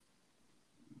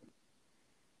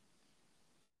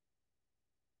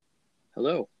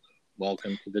Hello.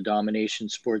 Welcome to the Domination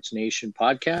Sports Nation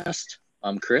podcast.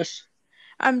 I'm Chris,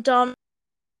 I'm Dom.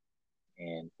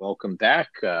 and welcome back.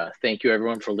 Thank you,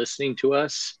 everyone, for listening to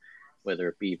us, whether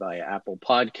it be via Apple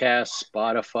Podcasts,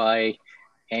 Spotify,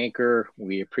 Anchor.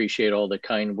 We appreciate all the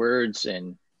kind words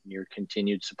and your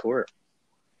continued support.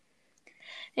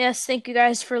 Yes, thank you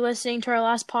guys for listening to our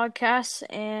last podcast,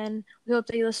 and we hope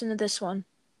that you listen to this one.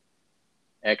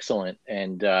 Excellent.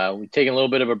 And we've taken a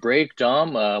little bit of a break,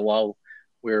 Dom, while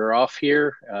we were off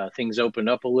here. Things opened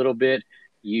up a little bit.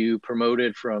 You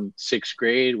promoted from sixth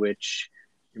grade, which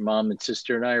your mom and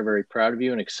sister and I are very proud of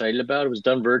you and excited about. It was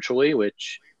done virtually,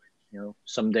 which,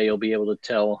 someday you'll be able to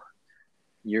tell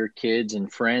your kids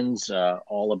and friends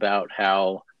all about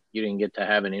how you didn't get to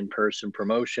have an in-person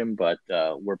promotion, but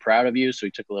we're proud of you. So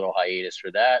we took a little hiatus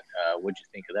for that. What'd you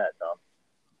think of that, Dom?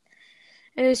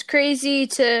 It was crazy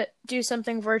to do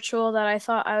something virtual that I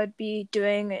thought I would be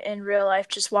doing in real life,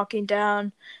 just walking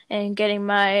down and getting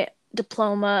my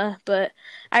diploma, but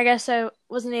I guess I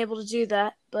wasn't able to do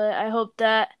that, but I hope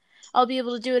that I'll be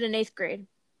able to do it in 8th grade.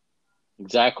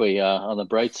 Exactly. On the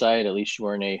bright side, at least you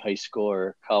weren't a high school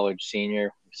or college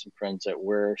senior. Some friends that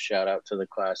were. Shout out to the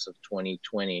class of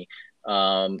 2020.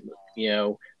 Hasn't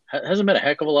been a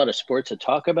heck of a lot of sports to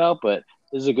talk about, but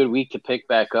this is a good week to pick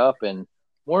back up. And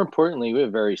more importantly, we have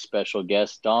a very special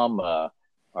guest, Dom,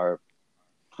 our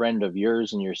friend of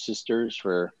yours and your sister's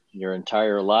for your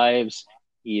entire lives.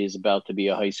 He is about to be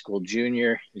a high school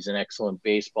junior. He's an excellent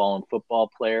baseball and football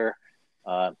player.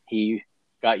 He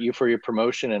got you for your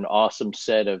promotion an awesome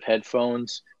set of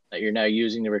headphones that you're now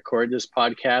using to record this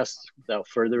podcast. Without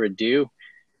further ado,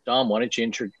 Dom, why don't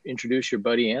you introduce your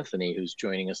buddy Anthony, who's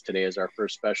joining us today as our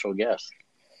first special guest?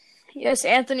 Yes,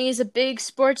 Anthony is a big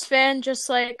sports fan, just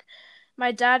like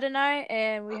my dad and I,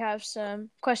 and we have some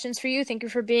questions for you. Thank you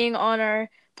for being on our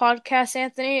podcast,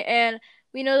 Anthony. And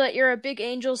we know that you're a big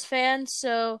Angels fan,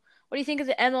 so what do you think of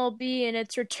the MLB and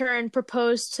its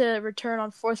proposed to return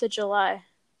on 4th of July?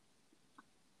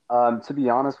 To be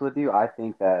honest with you, I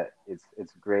think that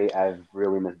it's great. I've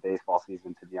really missed baseball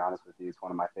season. To be honest with you, it's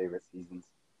one of my favorite seasons.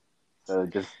 So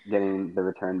just getting the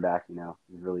return back,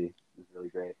 is really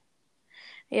great.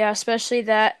 Yeah, especially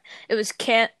that it was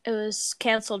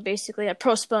canceled basically,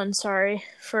 postponed, sorry,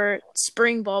 for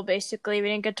spring ball basically. We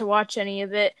didn't get to watch any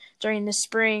of it during the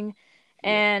spring. Yeah.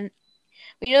 And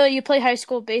we know that you play high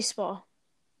school baseball.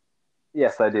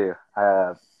 Yes, I do.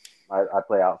 I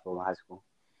play outfield in high school.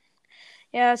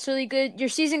 Yeah, it's really good. Your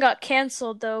season got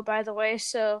canceled though, by the way.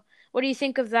 So, what do you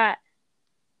think of that?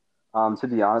 To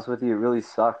be honest with you, it really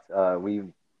sucked. Me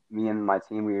and my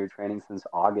team, we were training since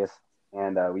August,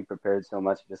 and we prepared so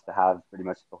much just to have pretty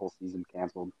much the whole season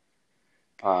canceled.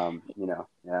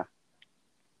 Yeah.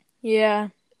 Yeah,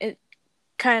 it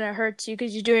kind of hurts you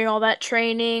because you're doing all that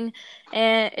training,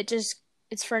 and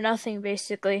it's for nothing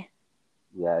basically.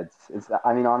 Yeah, it's.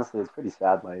 I mean, honestly, it's pretty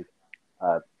sad. Like,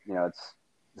 it's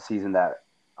the season that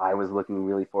I was looking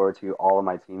really forward to. All of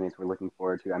my teammates were looking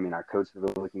forward to. I mean, our coaches were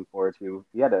looking forward to.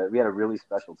 We had a really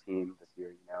special team this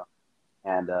year,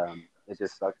 and it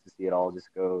just sucks to see it all just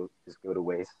go to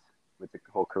waste with the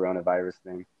whole coronavirus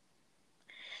thing.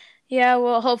 Yeah,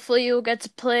 well, hopefully you'll get to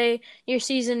play your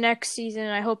season next season.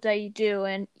 I hope that you do,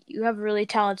 and you have a really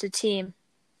talented team.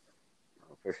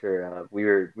 For sure. We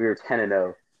were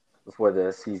 10-0 before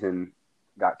the season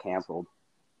got canceled,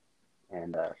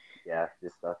 and yeah, it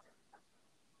just sucked.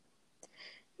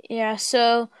 Yeah,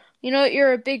 so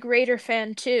you're a big Raider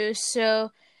fan too.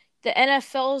 So the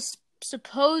NFL's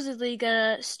supposedly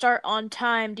gonna start on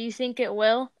time. Do you think it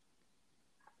will?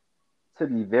 To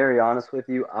be very honest with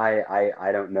you,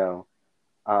 I don't know.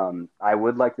 I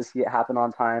would like to see it happen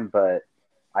on time, but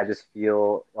I just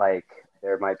feel like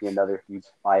there might be another huge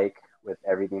spike with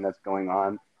everything that's going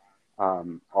on.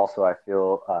 Also, I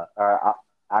feel,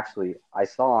 actually, I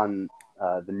saw on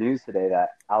the news today that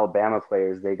Alabama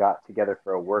players they got together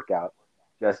for a workout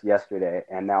just yesterday,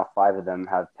 and now five of them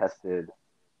have tested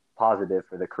positive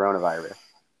for the coronavirus.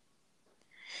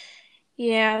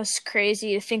 Yeah, it's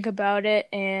crazy to think about it.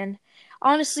 And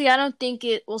honestly, I don't think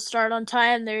it will start on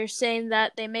time. They're saying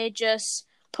that they may just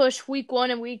push week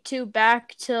 1 and week 2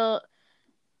 back till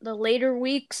the later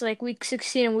weeks, like week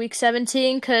 16 and week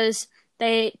 17, because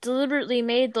they deliberately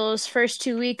made those first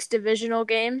 2 weeks divisional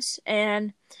games,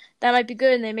 and that might be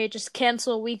good. And they may just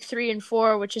cancel week 3 and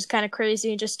 4, which is kind of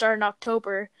crazy, and just start in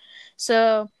October.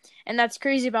 So, and that's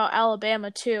crazy about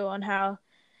Alabama too, on how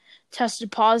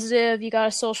tested positive, you got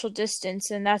to social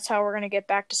distance, and that's how we're going to get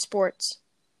back to sports.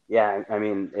 Yeah, I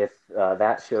mean, if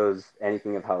that shows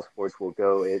anything of how sports will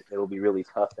go, it'll be really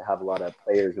tough to have a lot of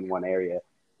players in one area,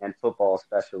 and football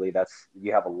especially. That's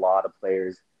you have a lot of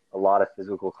players a lot of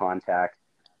physical contact.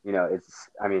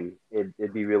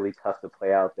 It'd be really tough to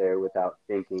play out there without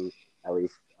thinking at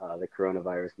least the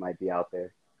coronavirus might be out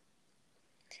there.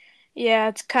 Yeah,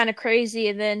 it's kind of crazy.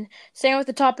 And then, staying with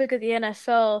the topic of the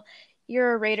NFL,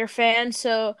 you're a Raider fan,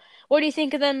 so what do you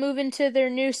think of them moving to their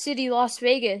new city, Las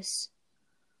Vegas?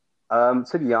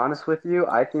 To be honest with you,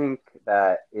 I think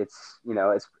that it's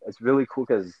really cool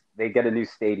because they get a new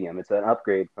stadium. It's an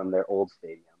upgrade from their old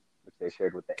stadium, which they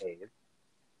shared with the A's.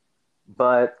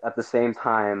 But at the same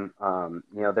time,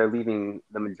 they're leaving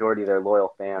the majority of their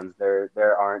loyal fans.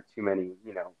 There aren't too many,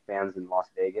 fans in Las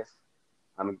Vegas.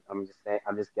 I'm just saying,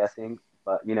 I'm just guessing,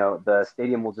 but the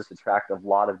stadium will just attract a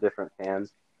lot of different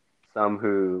fans. Some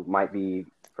who might be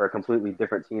for a completely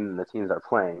different team than the teams are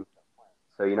playing.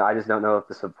 So I just don't know if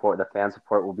the fan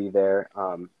support will be there.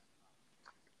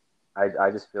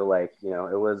 I just feel like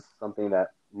it was something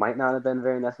that might not have been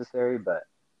very necessary, but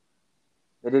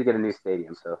they did get a new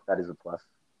stadium, so that is a plus.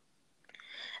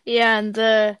 Yeah, and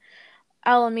the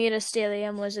Alameda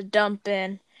Stadium was a dump,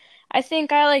 and I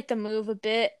think I like the move a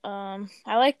bit. I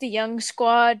like the young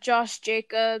squad, Josh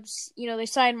Jacobs. They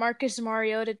signed Marcus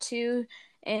Mariota too,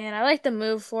 and I like the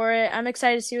move for it. I'm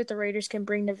excited to see what the Raiders can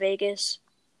bring to Vegas.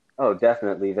 Oh,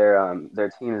 definitely.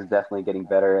 Their team is definitely getting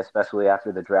better, especially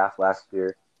after the draft last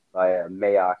year by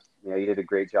Mayock. He did a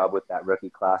great job with that rookie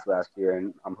class last year,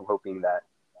 and I'm hoping that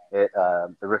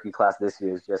the rookie class this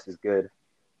year is just as good.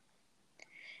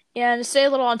 Yeah, and to stay a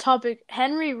little on topic,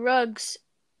 Henry Ruggs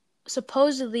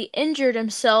supposedly injured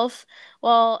himself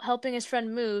while helping his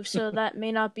friend move, so that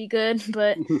may not be good,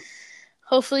 but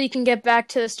hopefully he can get back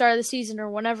to the start of the season or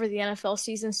whenever the NFL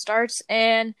season starts.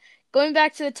 And going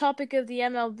back to the topic of the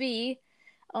MLB,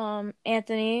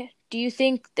 Anthony, do you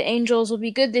think the Angels will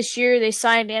be good this year? They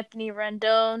signed Anthony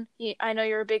Rendon. I know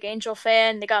you're a big Angel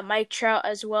fan. They got Mike Trout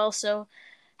as well. So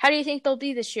how do you think they'll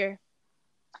be this year?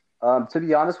 To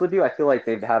be honest with you, I feel like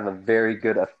they have a very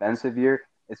good offensive year.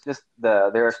 It's just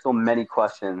there are still many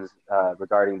questions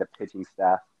regarding the pitching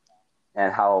staff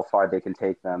and how far they can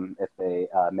take them if they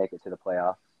make it to the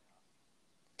playoffs.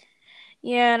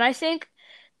 Yeah, and I think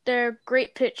their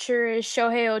great pitcher is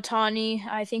Shohei Ohtani.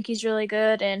 I think he's really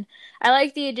good, and I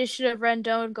like the addition of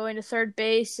Rendon going to third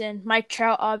base and Mike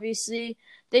Trout. Obviously,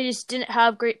 they just didn't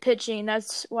have great pitching.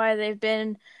 That's why they've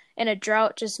been in a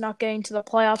drought, just not getting to the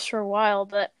playoffs for a while.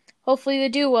 But hopefully, they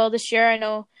do well this year. I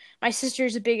know my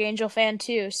sister's a big Angel fan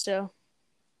too, so.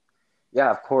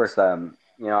 Yeah, of course. I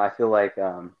feel like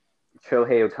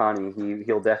Shohei Ohtani,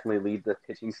 he'll definitely lead the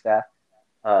pitching staff.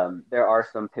 There are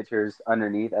some pitchers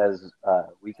underneath as the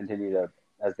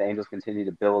Angels continue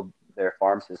to build their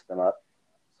farm system up.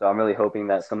 So I'm really hoping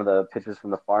that some of the pitchers from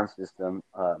the farm system,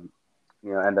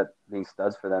 end up being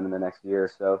studs for them in the next year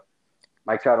or so.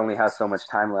 Mike Trout only has so much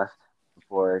time left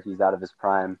before he's out of his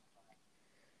prime.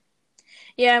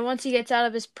 Yeah, once he gets out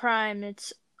of his prime,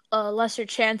 it's a lesser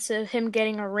chance of him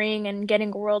getting a ring and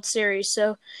getting a World Series.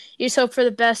 So you just hope for the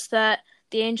best that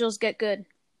the Angels get good.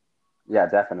 Yeah,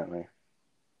 definitely.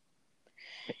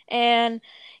 And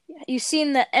you've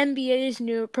seen the NBA's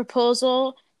new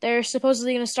proposal. They're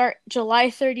supposedly going to start July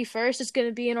 31st. It's going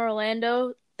to be in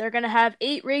Orlando. They're going to have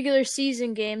 8 regular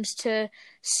season games to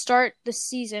start the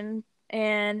season.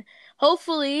 And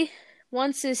hopefully,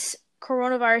 once this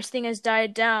coronavirus thing has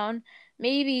died down,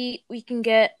 maybe we can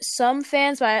get some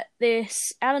fans. But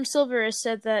Adam Silver has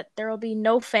said that there will be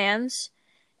no fans.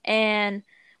 And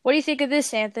what do you think of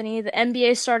this, Anthony? The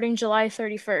NBA starting July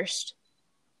 31st.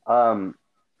 Um,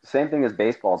 Same thing as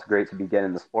baseball. It's great to be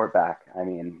getting the sport back. I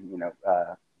mean,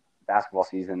 basketball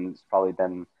season's probably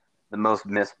been the most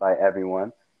missed by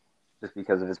everyone just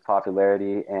because of its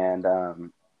popularity. And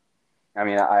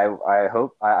I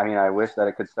wish that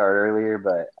it could start earlier,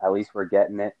 but at least we're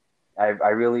getting it. I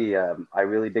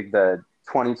really dig the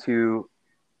 22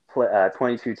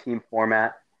 team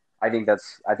format. I think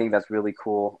that's really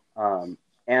cool.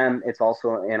 And it's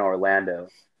also in Orlando.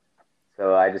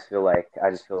 So I just feel like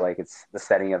it's the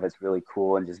setting of it's really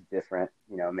cool and just different.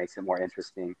 Makes it more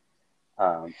interesting.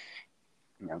 Um,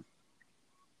 you know,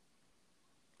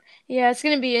 Yeah, it's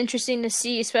going to be interesting to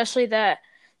see, especially that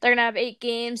they're going to have 8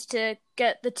 games to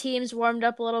get the teams warmed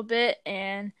up a little bit,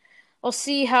 and we'll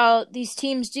see how these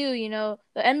teams do. The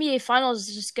NBA Finals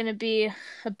is just going to be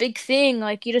a big thing.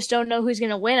 Like, you just don't know who's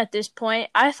going to win at this point.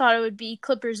 I thought it would be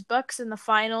Clippers Bucks in the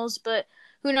finals, but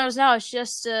who knows now? It's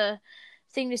just a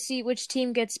thing to see which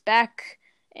team gets back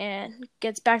and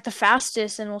gets back the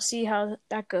fastest, and we'll see how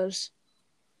that goes.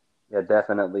 yeah,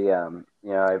 definitely.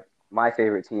 My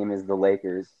favorite team is the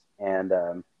Lakers, and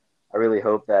I really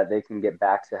hope that they can get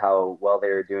back to how well they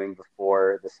were doing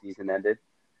before the season ended.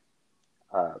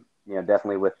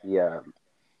 Definitely with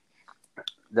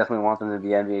Definitely want them to be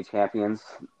NBA champions.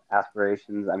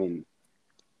 Aspirations. I mean,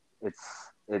 it's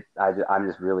it. I'm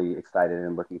just really excited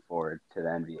and looking forward to the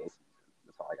NBA season.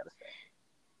 That's all I got to say.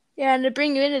 Yeah, and to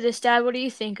bring you into this, Dad, what do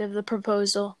you think of the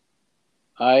proposal?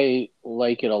 I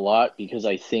like it a lot because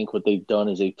I think what they've done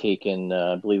is they've taken,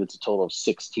 I believe it's a total of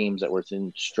 6 teams that were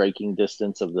within striking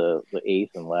distance of the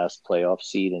eighth and last playoff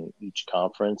seed in each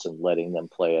conference and letting them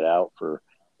play it out for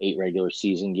 8 regular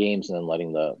season games and then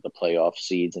letting the playoff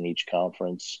seeds in each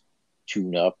conference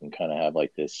tune up and kind of have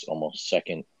like this almost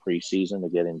second preseason to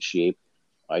get in shape.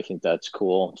 I think that's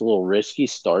cool. It's a little risky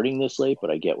starting this late,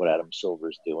 but I get what Adam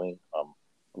Silver's doing.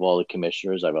 Of all the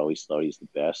commissioners, I've always thought he's the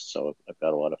best, so I've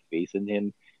got a lot of faith in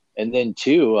him. And then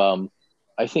two,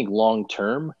 I think long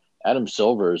term, Adam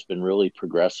Silver has been really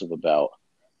progressive about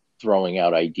throwing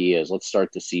out ideas. Let's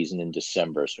start the season in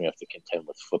December, so we have to contend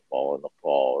with football in the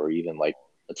fall, or even like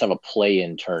let's have a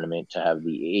play-in tournament to have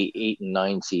the eight and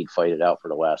 9 seed fight it out for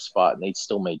the last spot, and they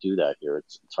still may do that here.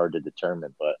 It's hard to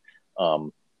determine, but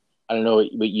I don't know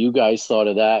what you guys thought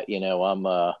of that. I'm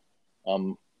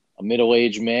a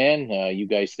middle-aged man. You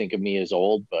guys think of me as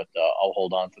old, but I'll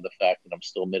hold on to the fact that I'm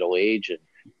still middle-aged. And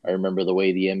I remember the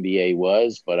way the NBA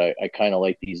was, but I kind of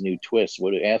like these new twists.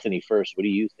 Anthony, first, what do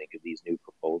you think of these new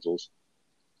proposals?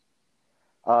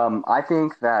 I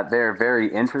think that they're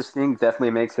very interesting.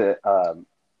 Definitely makes it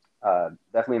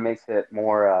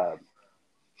more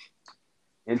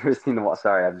interesting to watch.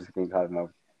 Sorry, I'm just getting caught in my.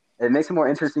 It makes it more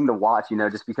interesting to watch,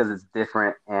 just because it's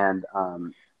different and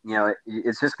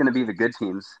it's just going to be the good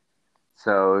teams.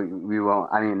 So we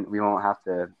won't have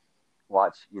to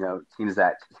watch, teams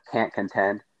that can't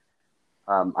contend.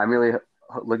 I'm really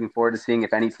looking forward to seeing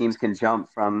if any teams can jump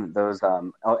from those,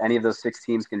 any of those 6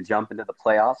 teams can jump into the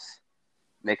playoffs,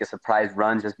 make a surprise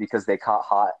run just because they caught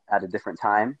hot at a different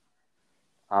time.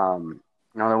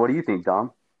 What do you think,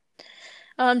 Dom?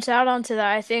 To add on to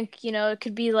that, I think, it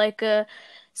could be like a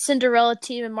Cinderella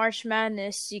team in March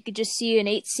Madness. You could just see an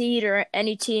 8 seed or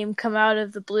any team come out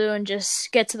of the blue and just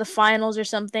get to the finals or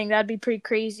something. That'd be pretty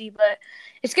crazy, but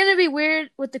it's going to be weird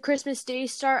with the Christmas Day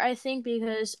start, I think,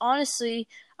 because honestly,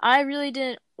 I really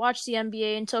didn't watch the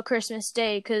NBA until Christmas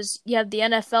Day because you have the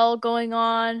NFL going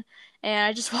on, and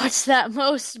I just watched that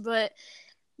most, but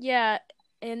yeah,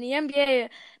 in the NBA,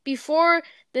 before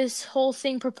this whole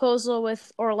thing proposal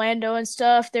with Orlando and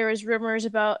stuff, there was rumors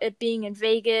about it being in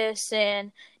Vegas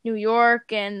and New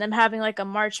York and them having like a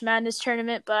March Madness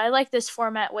tournament, but I like this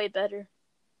format way better.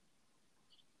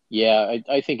 Yeah,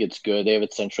 I think it's good. They have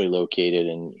it centrally located,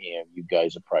 and you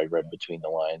guys have probably read between the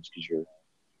lines because you're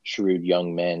shrewd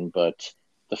young men. But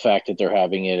the fact that they're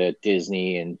having it at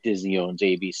Disney and Disney owns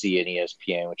ABC and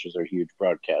ESPN, which is their huge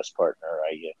broadcast partner,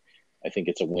 I think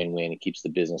it's a win-win. It keeps the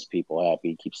business people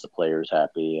happy, keeps the players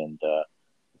happy, and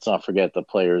let's not forget the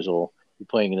players will be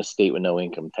playing in a state with no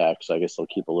income tax. So I guess they'll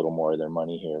keep a little more of their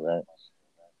money here, right?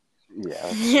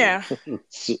 Yeah. Yeah.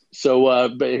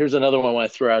 But here's another one I want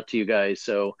to throw out to you guys.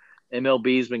 So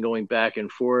MLB's been going back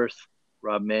and forth.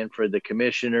 Rob Manfred, the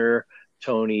commissioner,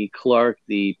 Tony Clark,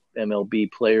 the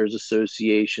MLB Players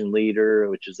Association leader,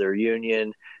 which is their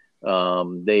union.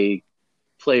 They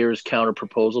players counter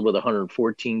proposal with a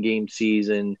 114 game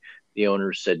season. The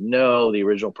owners said no. The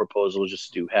original proposal was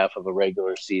just to do half of a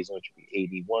regular season, which would be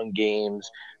 81 games.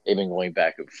 They've been going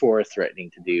back and forth, threatening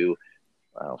to do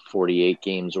 48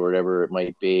 games or whatever it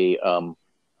might be.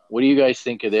 What do you guys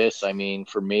think of this? I mean,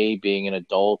 for me, being an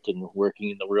adult and working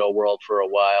in the real world for a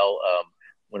while,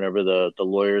 whenever the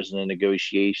lawyers and the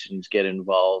negotiations get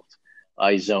involved,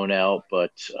 I zone out.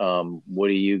 But what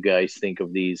do you guys think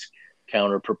of these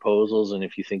counter proposals, and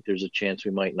if you think there's a chance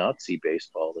we might not see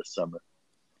baseball this summer?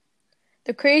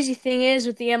 The crazy thing is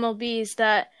with the MLB is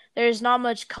that there's not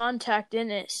much contact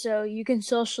in it, so you can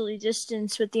socially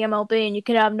distance with the MLB and you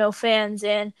can have no fans,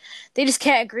 and they just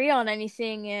can't agree on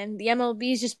anything. And the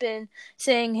MLB's just been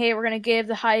saying, hey, we're going to give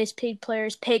the highest paid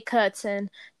players pay cuts, and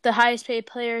the highest paid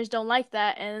players don't like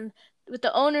that. And with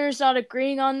the owners not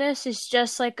agreeing on this, it's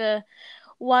just like a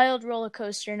wild roller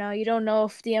coaster now. You don't know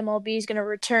if the MLB is going to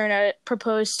return at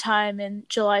proposed time in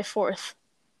July 4th.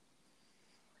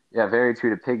 Yeah, very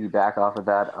true. To piggyback off of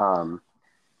that,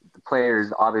 the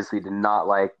players obviously did not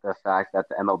like the fact that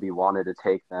the MLB wanted to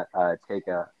take a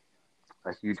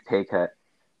huge pay cut,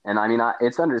 and I mean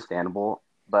it's understandable,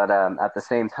 but at the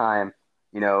same time,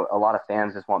 a lot of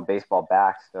fans just want baseball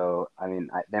back. So I mean,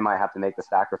 they might have to make the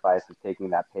sacrifice of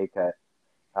taking that pay cut,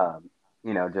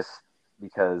 just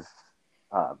because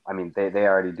I mean they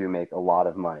already do make a lot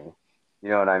of money. You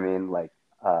know what I mean? Like,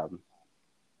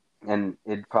 and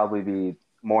it'd probably be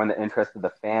more in the interest of the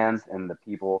fans and the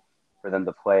people for them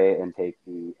to play and take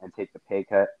the pay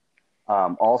cut.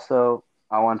 Also,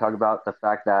 I want to talk about the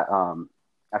fact that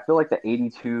I feel like the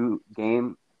 82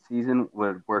 game season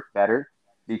would work better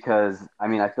because I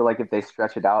mean I feel like if they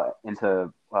stretch it out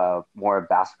into more of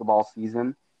basketball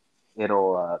season,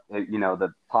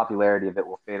 the popularity of it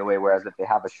will fade away. Whereas if they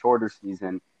have a shorter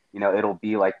season, it'll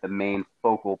be like the main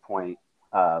focal point.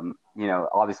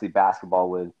 Obviously basketball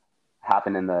would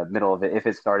happen in the middle of it if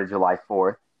it started July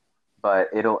 4th, but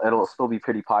it'll still be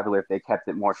pretty popular if they kept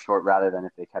it more short rather than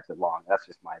if they kept it long. That's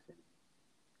just my opinion.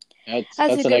 That's a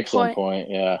That's an good excellent point.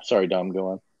 point. Yeah. Sorry, Dom,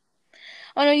 go on.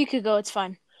 Oh no, you could go. It's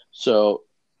fine. So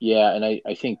yeah, and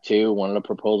I think too, one of the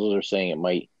proposals are saying it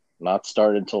might not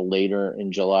start until later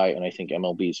in July, and I think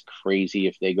MLB is crazy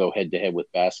if they go head to head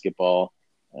with basketball.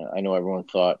 I know everyone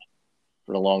thought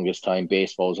for the longest time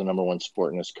baseball was the number one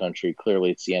sport in this country.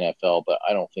 Clearly, it's the NFL, but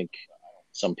I don't think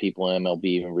some people in MLB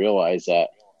even realize that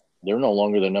they're no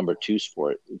longer the number two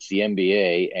sport. It's the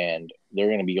NBA, and they're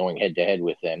going to be going head to head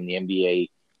with them. The NBA,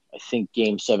 I think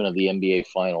Game 7 of the NBA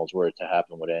Finals, were it to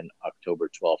happen, would end October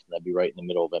 12th, and that'd be right in the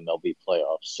middle of MLB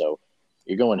playoffs. So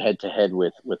you're going head to head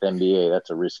with NBA. That's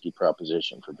a risky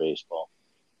proposition for baseball.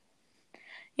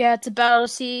 Yeah, it's a battle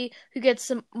to see who gets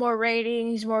some more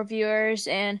ratings, more viewers,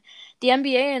 and the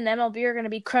NBA and the MLB are going to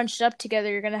be crunched up together.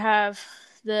 You're going to have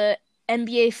the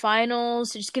NBA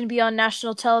Finals. It's going to be on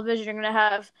national television. You're going to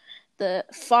have the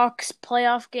Fox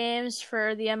playoff games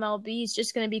for the MLB. It's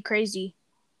just going to be crazy.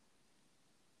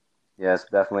 Yes,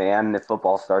 definitely. And if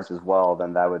football starts as well,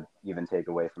 then that would even take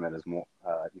away from it as more,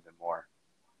 even more.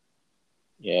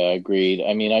 Yeah, agreed.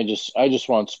 I mean, I just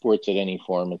want sports at any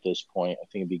form at this point. I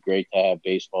think it'd be great to have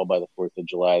baseball by the 4th of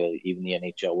July that even the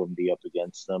NHL wouldn't be up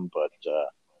against them, but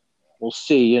we'll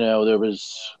see.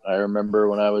 I remember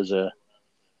when I was a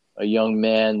young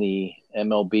man, the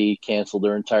MLB canceled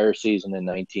their entire season in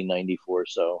 1994,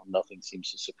 so nothing seems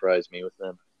to surprise me with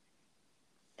them.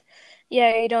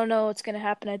 Yeah, you don't know what's going to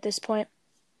happen at this point.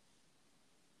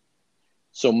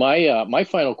 So my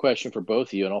final question for both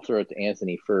of you, and I'll throw it to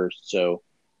Anthony first. So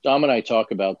Dom and I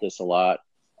talk about this a lot.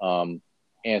 Um,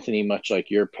 Anthony, much like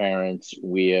your parents,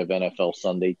 we have NFL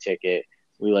Sunday Ticket.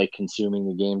 We like consuming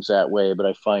the games that way, but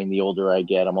I find the older I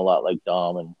get, I'm a lot like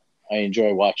Dom, and I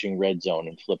enjoy watching Red Zone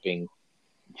and flipping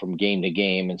from game to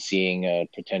game and seeing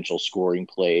potential scoring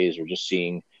plays or just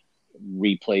seeing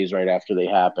replays right after they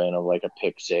happen of like a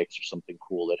pick six or something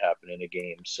cool that happened in a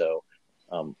game. So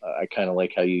I kind of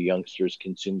like how you youngsters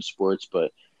consume sports,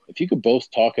 but if you could both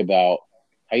talk about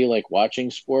how you like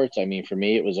watching sports. I mean, for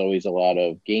me, it was always a lot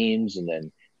of games, and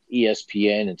then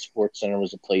ESPN and Sports Center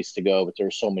was a place to go, but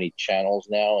there's so many channels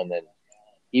now. And then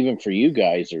even for you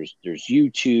guys, there's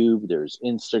YouTube, there's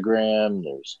Instagram,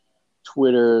 there's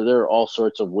Twitter. There are all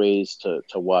sorts of ways to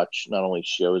watch not only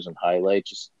shows and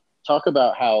highlights. Just talk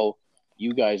about how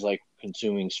you guys like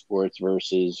consuming sports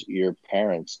versus your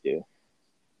parents do.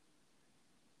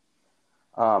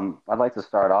 I'd like to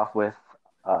start off with,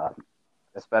 uh,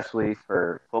 especially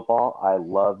for football, I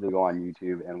love to go on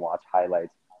YouTube and watch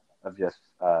highlights of just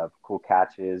cool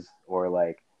catches or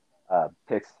like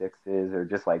pick sixes or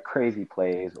just like crazy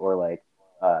plays or like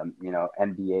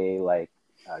NBA like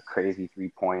crazy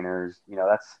three pointers.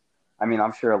 I mean,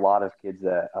 I'm sure a lot of kids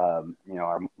that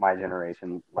are my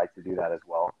generation like to do that as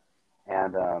well.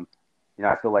 And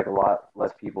I feel like a lot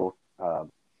less people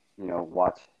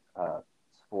watch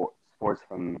sports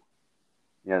from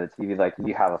the TV. Like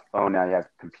you have a phone now, you have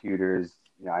computers.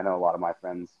 I know a lot of my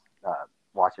friends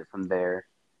watch it from there.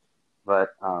 But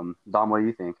Dom, what do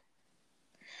you think?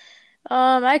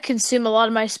 I consume a lot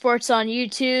of my sports on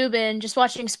YouTube and just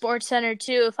watching Sports Center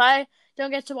too. If I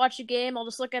don't get to watch a game, I'll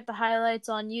just look at the highlights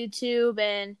on YouTube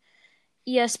and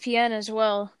ESPN as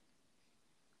well.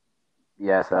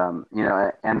 Yes,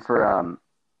 and for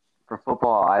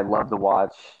football, I love to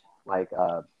watch like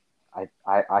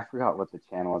I forgot what the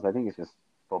channel is. I think it's just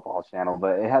football channel,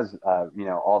 but it has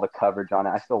all the coverage on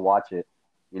it. I still watch it,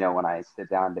 when I sit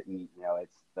down to eat.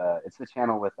 It's the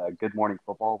channel with Good Morning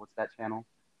Football. What's that channel?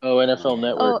 Oh, NFL Um,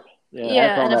 Network. Oh, Yeah.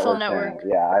 yeah, NFL NFL Network channel. Network.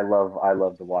 Yeah, I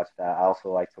love to watch that. I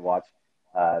also like to watch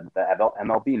the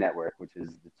MLB Network, which is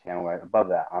the channel right above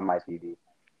that on my TV.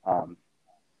 Um,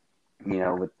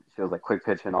 with shows like Quick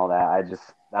Pitch and all that.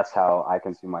 That's how I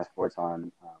consume my sports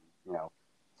on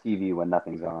TV when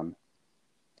nothing's on.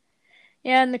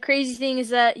 Yeah, and the crazy thing is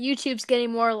that YouTube's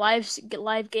getting more live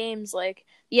games. Like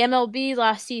the MLB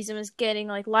last season was getting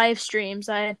like live streams.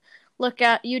 I look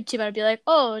at YouTube and I'd be like,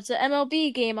 "Oh, it's an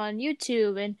MLB game on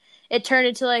YouTube," and it turned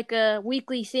into like a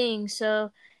weekly thing.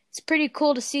 So it's pretty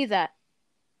cool to see that.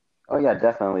 Oh yeah,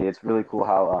 definitely. It's really cool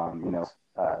how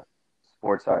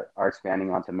sports are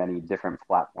expanding onto many different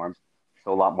platforms,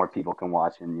 so a lot more people can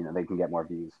watch and they can get more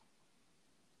views.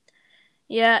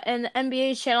 Yeah, and the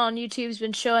NBA channel on YouTube's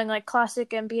been showing like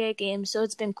classic NBA games, so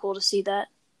it's been cool to see that.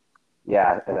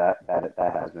 Yeah, that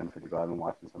has been pretty cool. I've been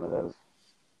watching some of those.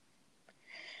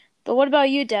 But what about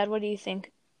you, Dad? What do you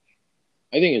think?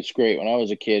 I think it's great. When I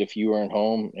was a kid, if you weren't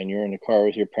home and you're in the car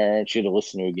with your parents, you had to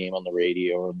listen to a game on the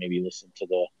radio or maybe listen to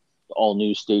the all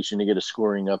news station to get a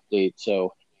scoring update.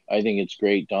 So I think it's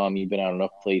great, Dom. You've been out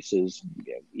enough places,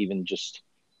 even just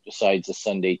besides the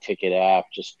Sunday Ticket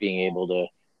app, just being able to,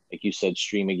 like you said,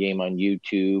 stream a game on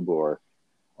YouTube or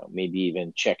maybe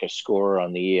even check a score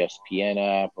on the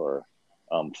ESPN app or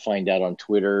find out on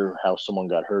Twitter how someone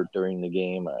got hurt during the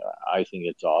game. I think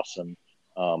it's awesome.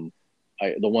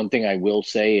 The one thing I will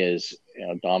say is,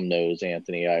 Dom knows,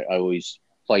 Anthony, I always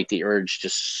fight the urge to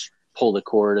pull the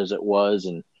cord as it was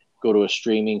and go to a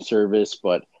streaming service,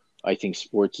 but I think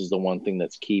sports is the one thing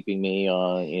that's keeping me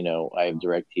on. I have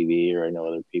DirecTV, or I know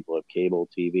other people have cable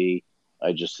TV.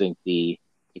 I just think the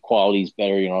quality is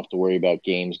better. You don't have to worry about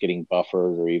games getting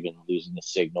buffered or even losing the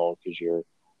signal because your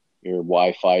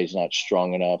Wi-Fi is not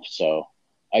strong enough. So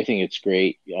I think it's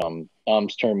great.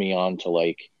 Tom's turned me on to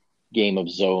like Game of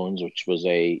Zones, which was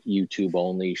a YouTube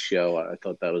only show. I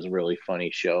thought that was a really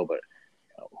funny show, but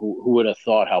who would have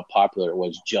thought how popular it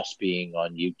was just being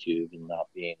on YouTube and not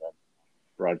being on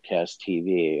broadcast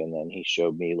TV? And then he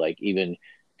showed me like even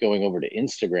going over to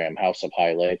Instagram, House of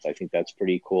Highlights. I think that's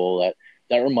pretty cool.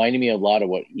 That reminded me a lot of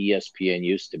what ESPN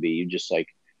used to be. You just like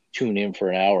tune in for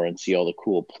an hour and see all the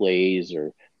cool plays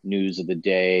or news of the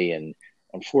day. And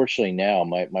unfortunately now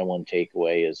my one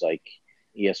takeaway is like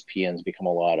ESPN's become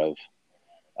a lot of,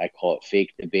 I call it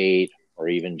fake debate, or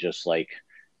even just like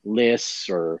lists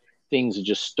or things that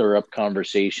just stir up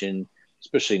conversation,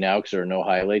 especially now because there are no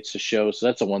highlights to show. So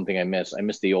that's the one thing I miss. I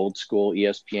miss the old school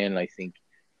ESPN, and I think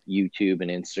YouTube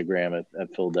and Instagram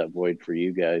have filled that void for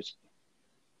you guys.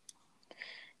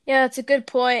 Yeah, that's a good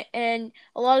point. And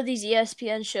a lot of these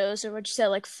ESPN shows are what you said,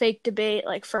 like fake debate,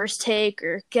 like First Take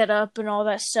or Get Up and all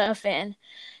that stuff. And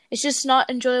it's just not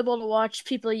enjoyable to watch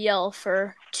people yell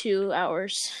for 2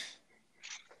 hours.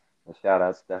 A shout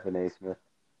out Stephen A. Smith.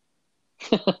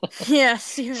 Yeah,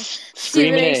 Stephen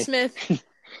Screaming A. A. Smith.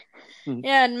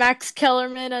 Yeah, and Max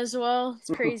Kellerman as well. It's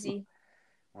crazy.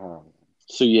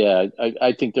 So yeah,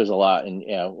 I think there's a lot, and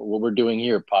what we're doing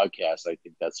here, podcasts. I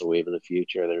think that's the wave of the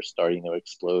future. They're starting to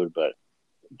explode, but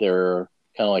they're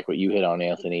kind of like what you hit on,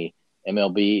 Anthony.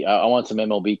 MLB. I want some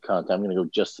MLB content. I'm going to go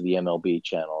just to the MLB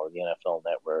channel or the NFL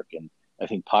Network, and I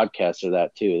think podcasts are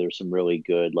that too. There's some really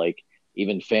good, like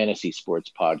even fantasy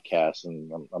sports podcasts,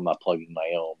 and I'm not plugging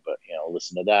my own, but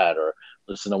listen to that or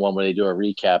listen to one where they do a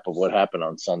recap of what happened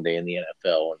on Sunday in the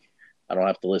NFL, and I don't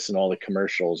have to listen to all the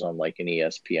commercials on like an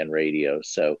ESPN radio.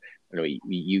 So,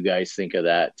 you guys think of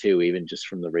that too, even just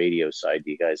from the radio side.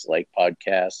 Do you guys like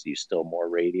podcasts? Do you still more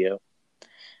radio?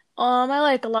 I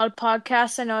like a lot of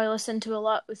podcasts. I know I listen to a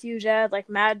lot with you, Dad, like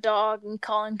Mad Dog and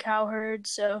Colin Cowherd.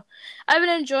 So I've been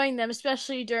enjoying them,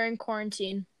 especially during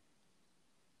quarantine.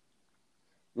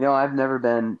 I've never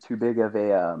been too big of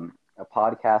a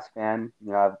podcast fan.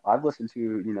 I've listened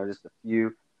to just a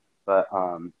few, but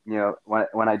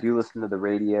when I do listen to the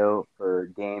radio for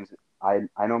games, I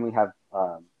normally have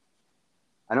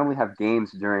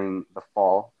games during the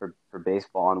fall for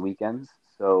baseball on weekends.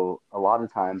 So a lot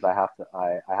of times I have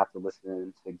to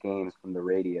listen to games from the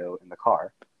radio in the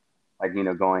car, like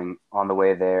going on the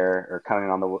way there or coming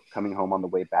home on the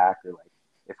way back, or like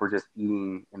if we're just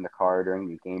eating in the car during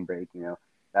the game break.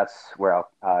 That's where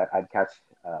I'd catch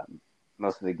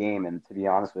most of the game. And to be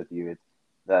honest with you,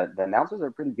 the announcers are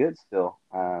pretty good still.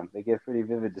 They give pretty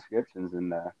vivid descriptions,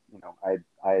 and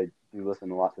I do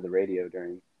listen a lot to the radio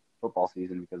during football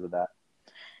season because of that.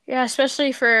 Yeah,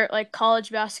 especially for like college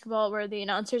basketball where the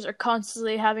announcers are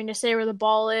constantly having to say where the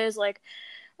ball is, like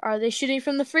are they shooting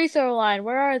from the free throw line?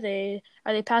 Where are they?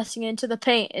 Are they passing into the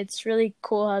paint? It's really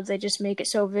cool how they just make it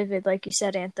so vivid, like you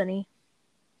said, Anthony.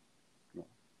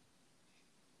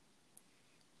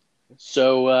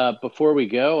 So before we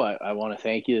go, I want to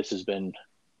thank you. This has been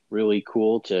really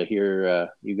cool to hear.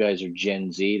 You guys are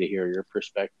Gen Z, to hear your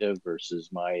perspective versus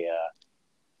my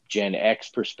Gen X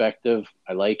perspective.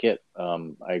 I like it.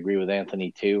 I agree with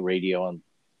Anthony too. Radio and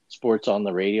sports on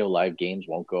the radio, live games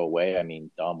won't go away. I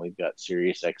mean, Dom, we've got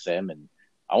Sirius XM, and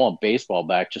I want baseball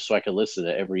back just so I could listen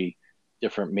to every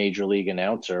different major league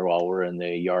announcer while we're in the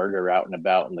yard or out and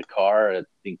about in the car. I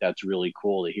think that's really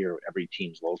cool to hear every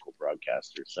team's local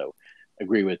broadcaster. So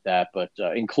agree with that. But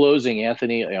in closing,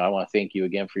 Anthony, I want to thank you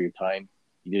again for your time.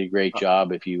 You did a great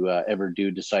job. If you ever do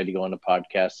decide to go into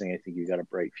podcasting, I think you've got a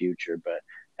bright future. But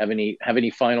have any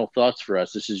final thoughts for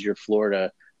us? This is your floor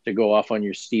to go off on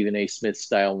your Stephen A. Smith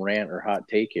style rant or hot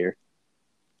take here.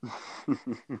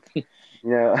 You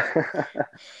know,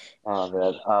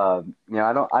 oh man.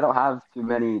 I don't have too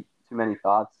many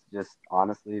thoughts. Just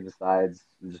honestly, besides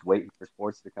just waiting for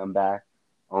sports to come back.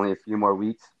 Only a few more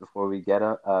weeks before we get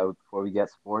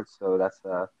sports. So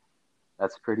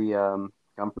that's pretty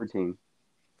comforting.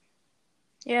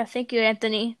 Yeah, thank you,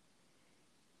 Anthony.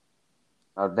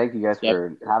 Thank you guys Yep.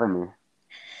 for having me.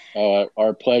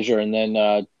 Our pleasure. And then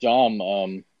Dom,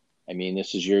 I mean,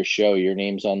 this is your show. Your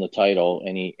name's on the title.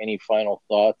 Any final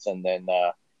thoughts? And then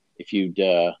if you'd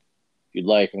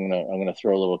like, I'm gonna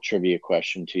throw a little trivia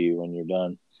question to you when you're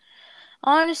done.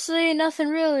 Honestly, nothing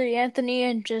really, Anthony,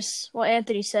 and just what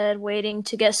Anthony said, waiting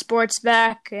to get sports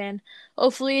back, and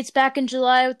hopefully it's back in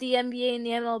July with the NBA and the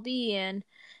MLB, and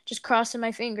just crossing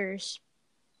my fingers.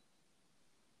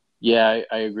 Yeah,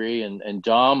 I agree. And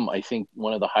Dom, I think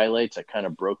one of the highlights that kind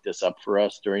of broke this up for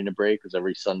us during the break was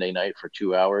every Sunday night for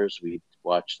 2 hours we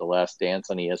watched The Last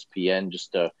Dance on ESPN.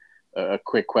 Just a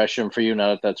quick question for you now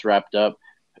that that's wrapped up.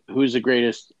 Who's the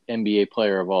greatest NBA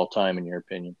player of all time in your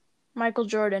opinion? Michael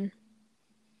Jordan.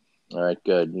 All right,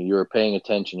 good. You were paying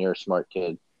attention. You're a smart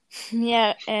kid.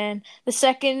 Yeah, and the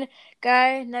second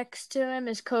guy next to him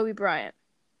is Kobe Bryant.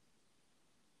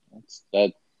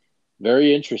 That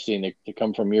very interesting to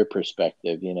come from your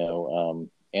perspective.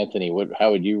 Anthony,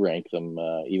 how would you rank them?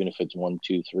 Even if it's one,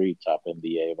 two, three, top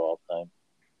NBA of all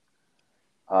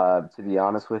time. To be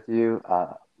honest with you,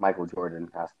 Michael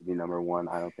Jordan has to be number one.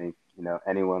 I don't think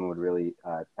anyone would really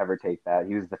ever take that.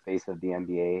 He was the face of the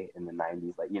NBA in the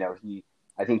 '90s. Like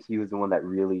I think he was the one that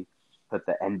really put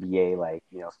the NBA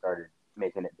started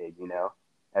making it big.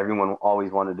 Everyone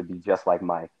always wanted to be just like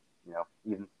Mike.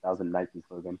 Even that was a Nike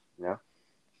slogan.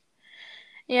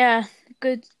 Yeah,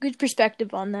 good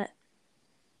perspective on that.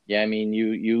 Yeah, I mean,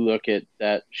 you look at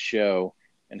that show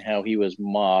and how he was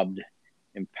mobbed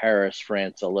in Paris,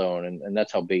 France alone, and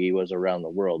that's how big he was around the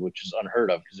world, which is unheard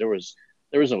of because there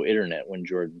was no internet when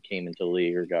Jordan came into the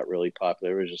league or got really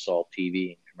popular. It was just all TV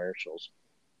and commercials.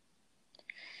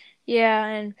 Yeah,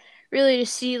 and really to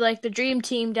see like the dream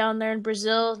team down there in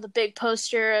Brazil, the big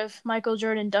poster of Michael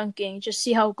Jordan dunking, just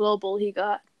see how global he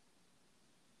got.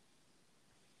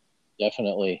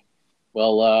 Definitely.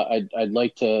 Well, I'd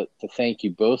like to thank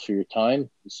you both for your time.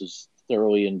 This is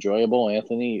thoroughly enjoyable,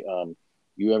 Anthony.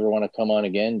 You ever want to come on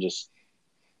again, just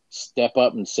step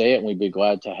up and say it, and we'd be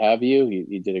glad to have you.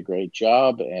 You did a great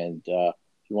job, and if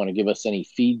you want to give us any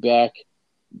feedback,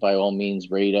 by all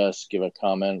means, rate us, give a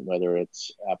comment, whether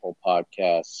it's Apple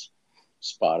Podcasts,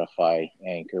 Spotify,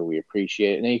 Anchor. We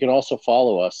appreciate it. And then you can also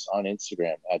follow us on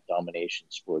Instagram at Domination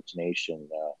Sports Nation.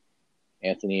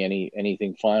 Anthony,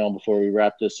 anything final before we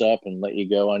wrap this up and let you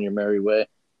go on your merry way?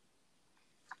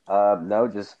 No,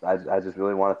 I just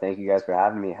really want to thank you guys for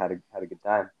having me. Had a good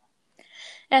time.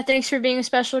 Yeah, thanks for being a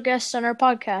special guest on our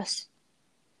podcast.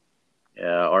 Yeah,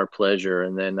 our pleasure.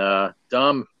 And then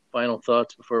Dom, final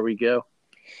thoughts before we go?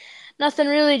 Nothing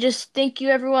really, just thank you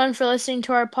everyone for listening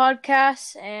to our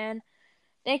podcast, and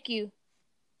thank you.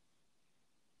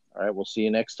 All right, we'll see you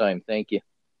next time. Thank you.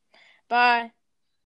 Bye.